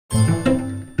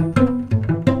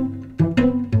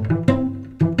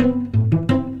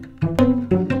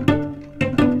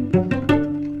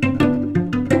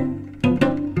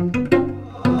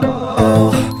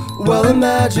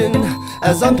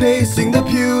as I'm pacing the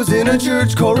pews in a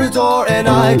church corridor, and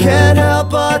I can't help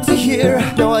but to hear,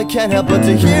 no, I can't help but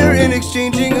to hear an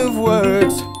exchanging of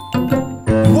words.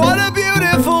 What a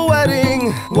beautiful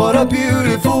wedding, what a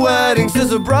beautiful wedding,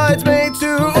 says a bridesmaid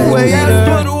to a waiter. Yes,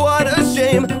 but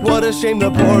what a shame the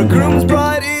poor groom's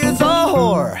bride is a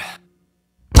whore.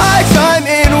 I chime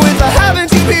in with a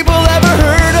haven't you people ever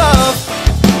heard of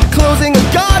closing a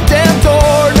goddamn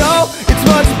door? No, it's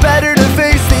much better to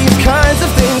face these kinds of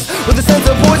things with a sense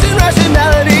of poison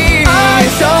rationality. I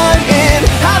chime in,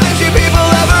 haven't you people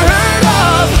ever heard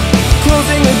of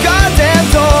closing a goddamn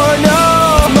door?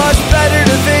 No, it's much better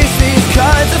to face these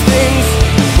kinds of things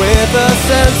with a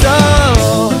sense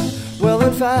of, well,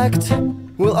 in fact,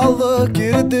 well, I'll look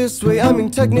at it this way. I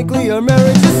mean, technically our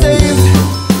marriage is saved.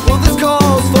 Well, this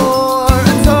calls for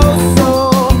a toast, so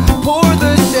pour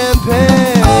the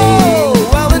champagne. Oh,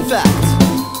 well, in fact,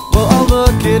 well, I'll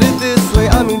look at it this way.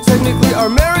 I mean, technically our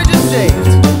marriage is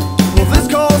saved. Well, this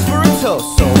calls for a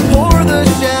toast, so pour the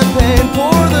champagne,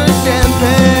 pour the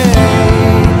champagne.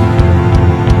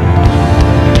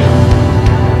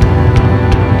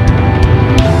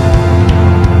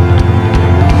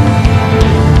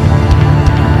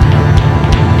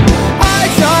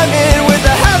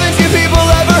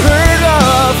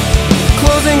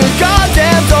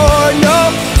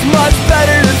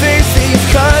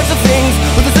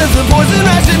 Poison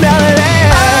rationality.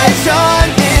 I chime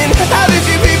in, haven't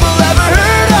you people ever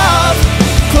heard of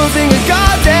closing a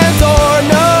goddamn door?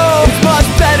 No, it's much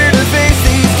better to face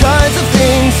these kinds of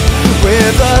things with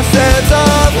a sense of poison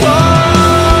rationality.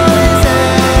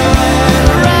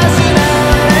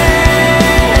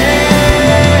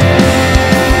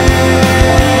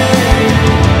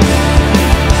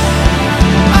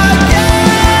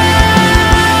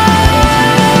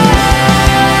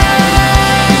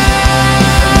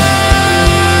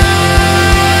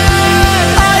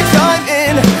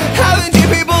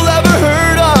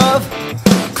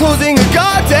 Closing a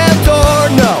goddamn door,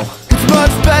 no, it's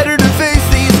much better to face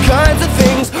these kinds of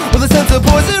things with a sense of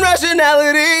poison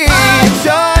rationality. I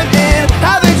chime in,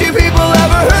 haven't you people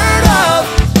ever heard of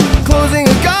closing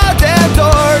a goddamn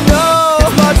door? No,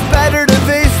 it's much better to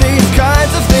face these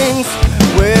kinds of things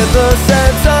with a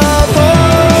sense of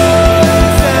poison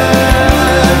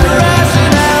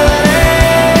rationality.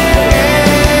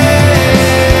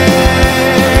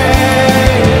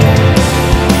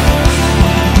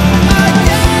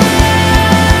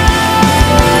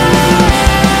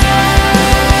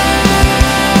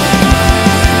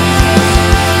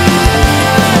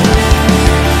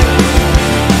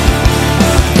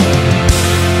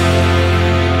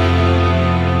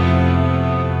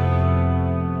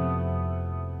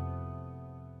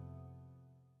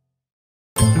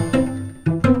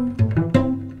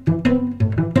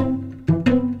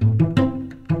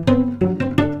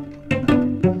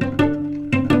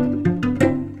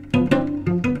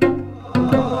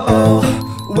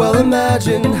 Well,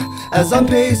 imagine as I'm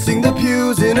pacing the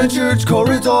pews in a church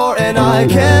corridor, and I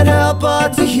can't help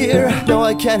but to hear, no,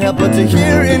 I can't help but to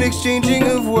hear an exchanging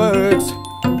of words.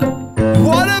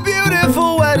 What a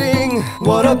beautiful wedding,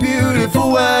 what a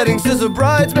beautiful wedding, says a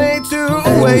bridesmaid to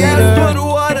a waiter. Yes, but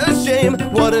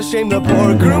what a shame the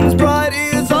poor groom's bride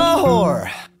is a whore.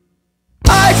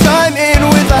 I chime in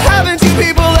with a haven't you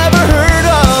people ever heard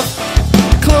of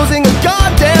closing a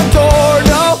goddamn door?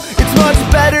 No, it's much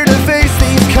better to face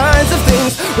these kinds of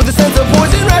things with a sense of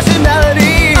poison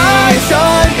rationality. I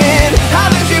chime in,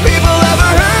 haven't you people ever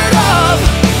heard of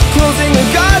closing a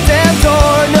goddamn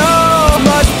door? No, it's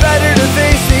much better to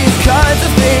face these kinds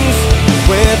of things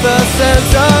with a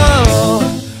sense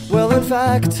of, well, in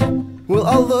fact, well,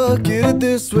 I'll look at it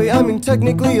this way. I mean,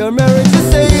 technically our marriage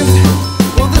is saved.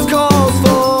 Well, this calls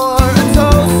for a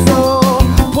toast, so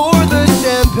pour the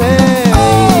champagne.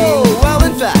 Oh, well,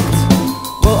 in fact,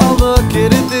 well, I'll look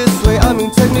at it this way. I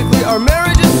mean, technically our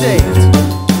marriage is saved.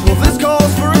 Well, this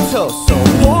calls for a toast, so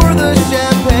pour the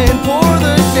champagne, pour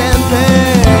the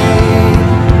champagne.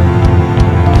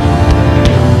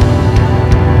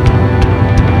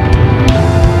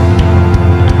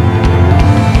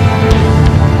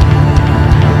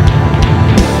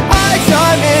 I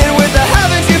chime in with the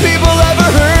haven't you people ever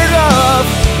heard of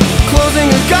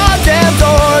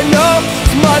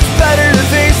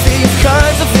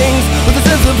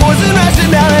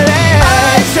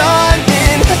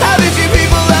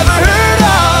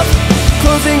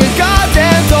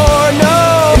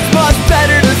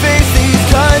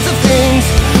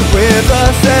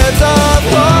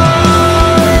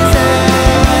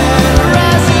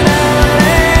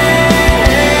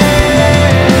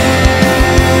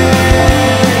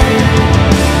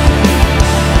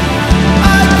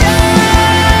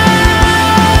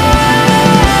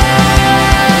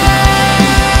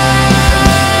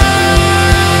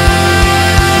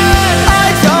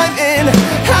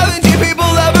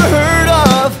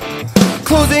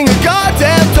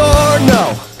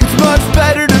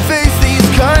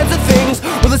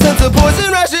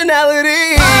poison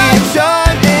rationality. I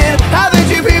chime in, haven't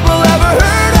you people ever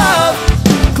heard of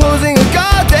closing a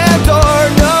goddamn door?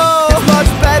 No, it's much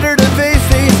better to face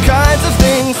these kinds of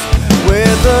things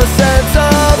with a sense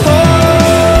of poison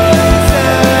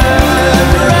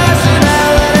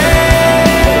rationality.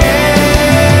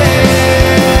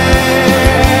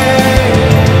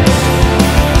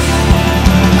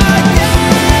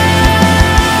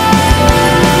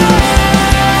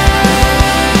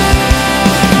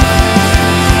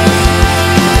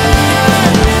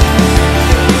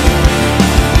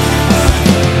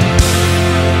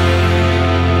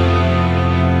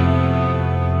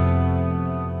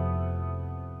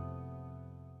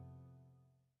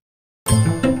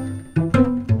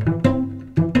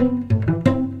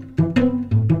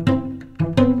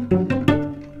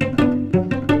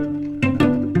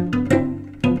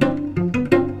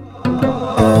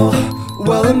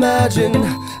 Well, imagine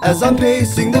as I'm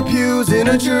pacing the pews in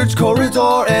a church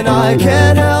corridor, and I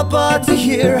can't help but to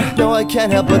hear, no, I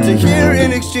can't help but to hear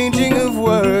an exchanging of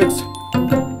words.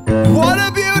 What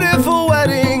a beautiful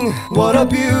wedding, what a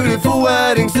beautiful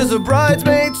wedding, says a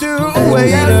bridesmaid to a waiter.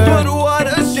 Yes, but what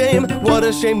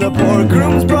a shame the poor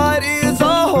groom's bride is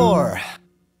a whore.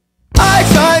 I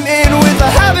chime in with a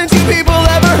haven't you people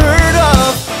ever heard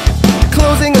of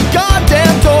closing a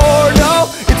goddamn door? No,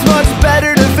 it's much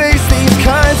better to face these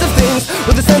kinds of things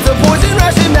with a sense of poison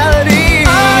rationality.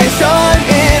 I chime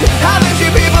in, haven't you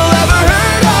people ever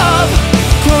heard of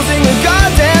closing a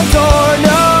goddamn door?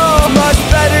 No, it's much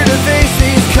better to face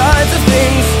these kinds of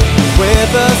things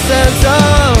with a sense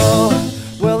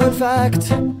of, well, in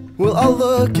fact, well, I'll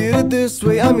look at it this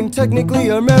way. I mean, technically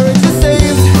our marriage is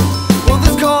saved. Well,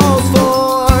 this calls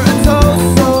for a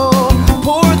toast, so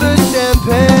pour the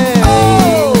champagne.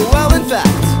 Oh, well, in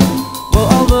fact, well,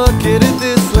 I'll look at it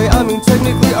this way. I mean,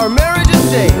 technically our marriage is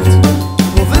saved.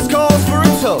 Well, this calls for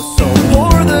a toast, so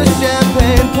pour the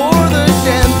champagne, pour the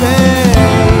champagne.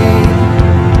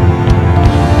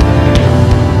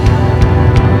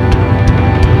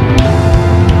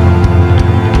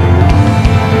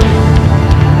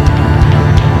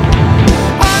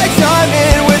 I chime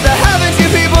in with the haven't you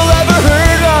people ever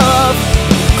heard of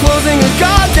closing a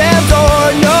goddamn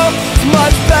door? No, it's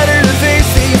much better to face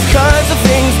these kinds of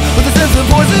things with a sense of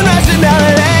poison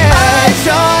rationality. I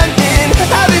chime in,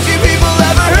 haven't you people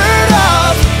ever heard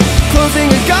of closing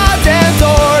a goddamn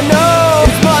door? No,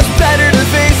 it's much better to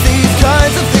face these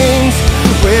kinds of things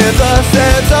with a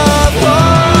sense of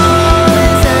poison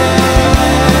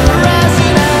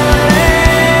rationality.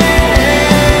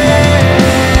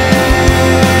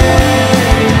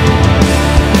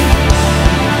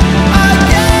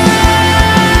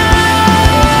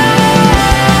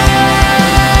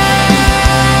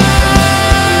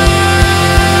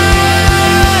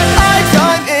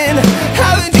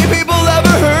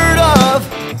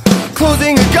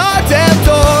 Closing a goddamn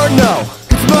door, no,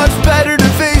 it's much better to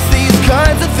face these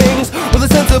kinds of things with a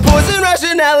sense of poison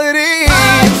rationality.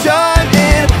 I chime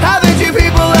in, haven't you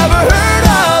people ever heard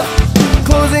of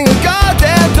closing a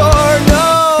goddamn door?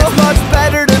 No, it's much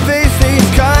better to face these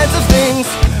kinds of things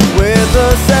with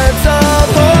a sense of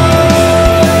poison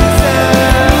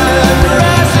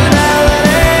rationality.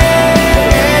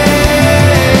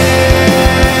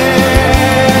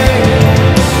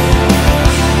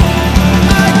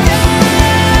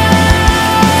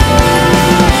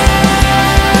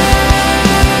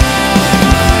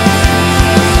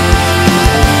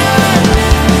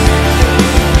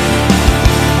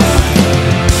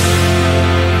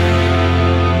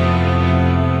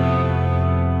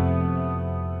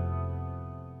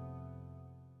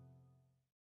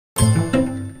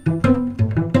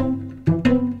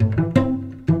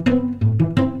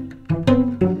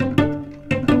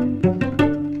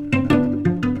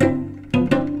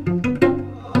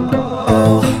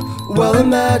 Well,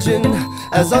 imagine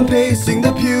as I'm pacing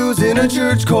the pews in a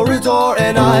church corridor,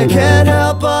 and I can't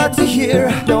help but to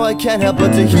hear, no, I can't help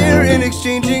but to hear an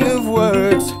exchanging of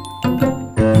words.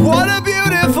 What a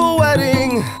beautiful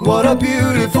wedding, what a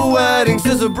beautiful wedding,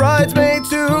 says a bridesmaid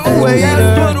to a waiter.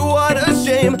 Yes, but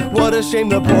what a shame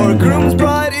the poor groom's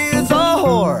bride is a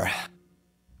whore.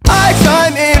 I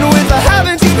chime in with a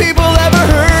haven't you people ever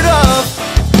heard of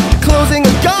closing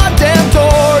a goddamn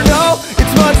door? No,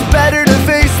 it's much better to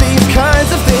face these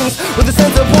kinds of things with a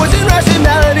sense of poison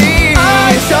rationality.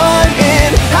 I chime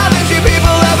in, haven't you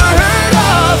people ever heard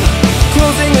of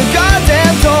closing a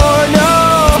goddamn door? No,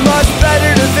 it's much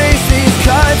better to face these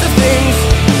kinds of things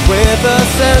with a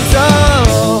sense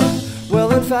of,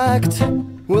 well, in fact,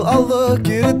 well, I'll look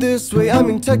at it this way. I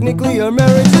mean, technically our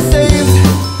marriage is saved.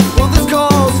 Well, this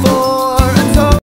calls for